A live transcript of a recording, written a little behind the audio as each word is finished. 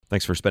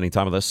Thanks for spending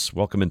time with us.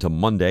 Welcome into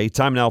Monday.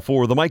 Time now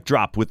for the Mic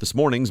Drop with this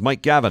morning's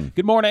Mike Gavin.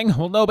 Good morning.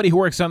 Well, nobody who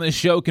works on this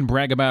show can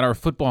brag about our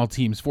football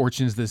team's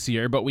fortunes this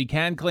year, but we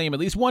can claim at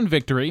least one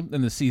victory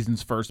in the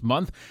season's first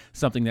month,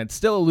 something that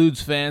still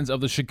eludes fans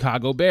of the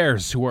Chicago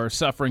Bears, who are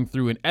suffering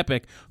through an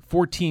epic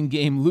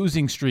 14-game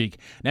losing streak.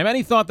 Now,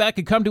 many thought that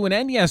could come to an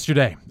end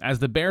yesterday, as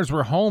the Bears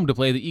were home to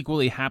play the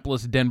equally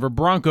hapless Denver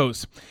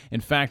Broncos. In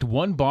fact,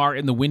 one bar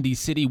in the Windy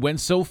City went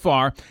so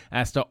far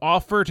as to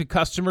offer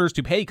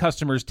to pay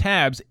customers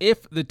tabs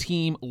if the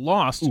team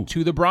lost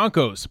to the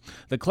Broncos.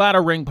 The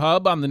Clatter Ring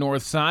Pub on the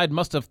north side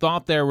must have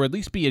thought there would at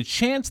least be a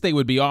chance they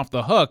would be off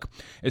the hook,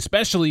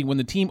 especially when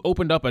the team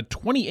opened up a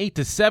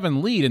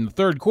 28-7 lead in the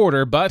third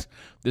quarter, but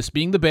this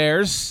being the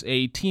Bears,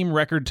 a team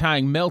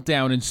record-tying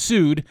meltdown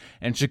ensued,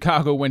 and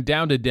Chicago went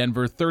down to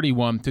Denver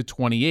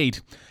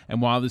 31-28.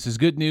 And while this is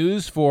good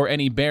news for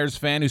any Bears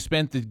fan who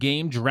spent the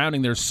game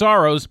drowning their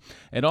sorrows,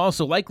 it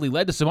also likely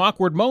led to some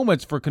awkward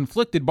moments for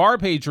conflicted bar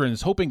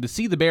patrons hoping to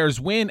see the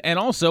Bears win and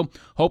also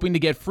hoping to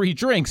get free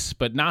drinks,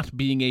 but not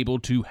being able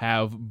to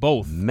have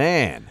both.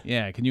 Man.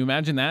 Yeah, can you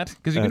imagine that?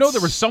 Because you know there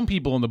were some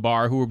people in the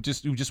bar who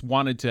just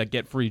wanted to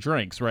get free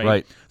drinks, right?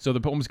 Right. So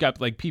the almost got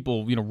like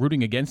people,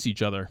 rooting against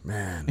each other.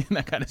 Man. In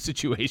that kind of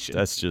situation.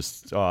 That's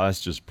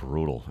just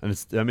brutal. And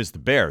it's the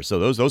Bears,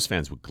 so those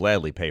fans would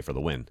gladly pay for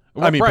the win.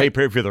 Well, right.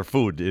 pay for their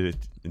food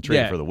and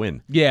trade for the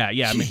win. Yeah.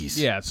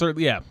 Jeez.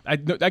 Certainly. Yeah. I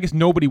guess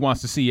nobody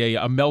wants to see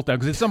a meltdown,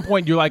 because at some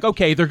point you're like,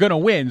 okay, they're going to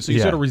win, so you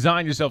sort of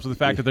resign yourself to the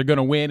fact that they're going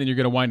to win and you're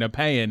going to wind up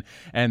paying,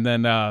 and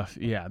then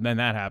then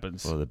that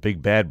happens. Well, the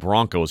big bad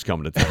Broncos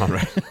coming to town,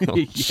 right?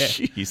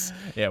 Jeez.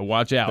 Yeah,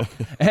 watch out.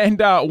 And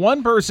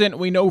one person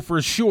we know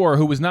for sure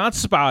who was not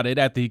spotted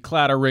at the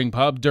Clatter Ring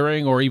Pub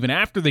during or even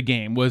after the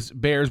game was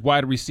Bears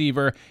wide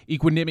receiver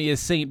Equanimeous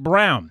St.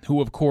 Brown,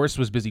 who of course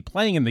was busy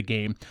playing in the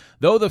game,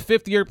 though the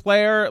fifth-year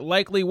player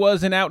likely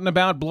wasn't out and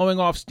about blowing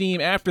off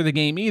steam after the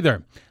game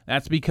either.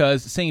 That's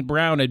because St.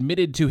 Brown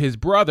admitted to his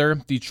brother,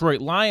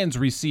 Detroit Lions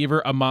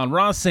receiver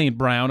Amon-Ra St.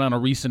 Brown, on a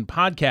recent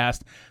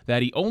podcast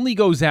that he only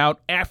goes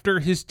out after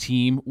his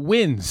team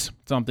wins,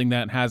 something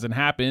that hasn't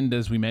happened,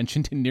 as we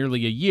mentioned, in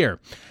nearly a year.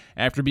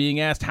 After being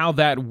asked how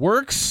that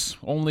works,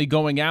 only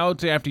going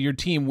out after your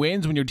team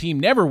wins when your team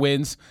never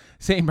wins,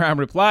 St. Brown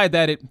replied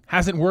that it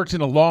hasn't worked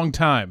in a long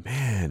time.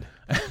 Man.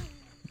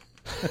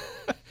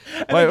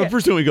 Well, I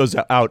presume he goes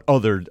out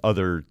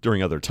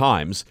during other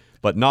times,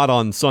 but not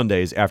on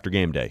Sundays after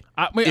game day.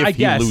 If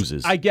he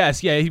loses. I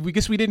guess, yeah. We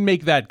didn't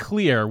make that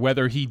clear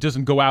whether he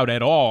doesn't go out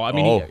at all. I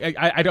mean,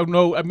 I don't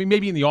know. I mean,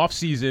 maybe in the off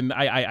season.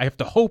 I have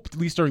to hope at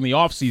least during the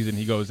off season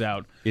he goes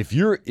out. If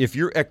you're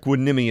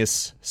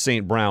Equanimeous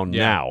St. Brown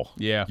now,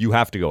 you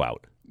have to go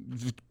out.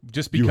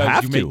 Just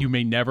because you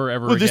may never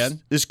ever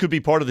again? This could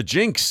be part of the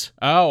jinx.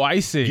 Oh, I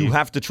see. You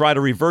have to try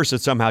to reverse it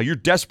somehow. You're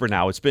desperate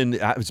now. It's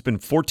been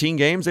 14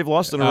 games they've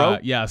lost in a row?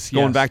 Yes.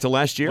 Going back to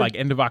last year? Like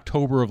end of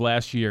October of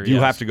last year. You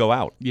have to go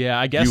out. Yeah,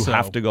 I guess You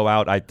have to go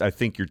out. I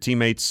think your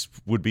teammates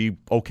would be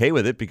okay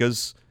with it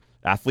because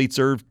athletes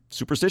are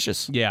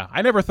superstitious. Yeah,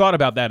 I never thought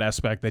about that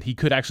aspect, that he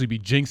could actually be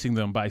jinxing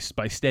them by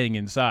staying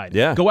inside.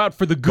 Yeah. Go out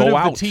for the good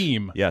of the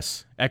team.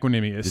 Yes.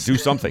 Equanimeous. Do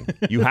something.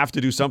 You have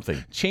to do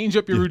something. Change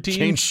up your routine.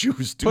 Change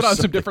shoes. Put on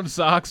some different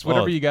socks,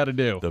 whatever you got to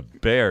do. The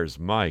Bears,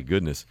 my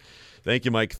goodness. Thank you, Mike.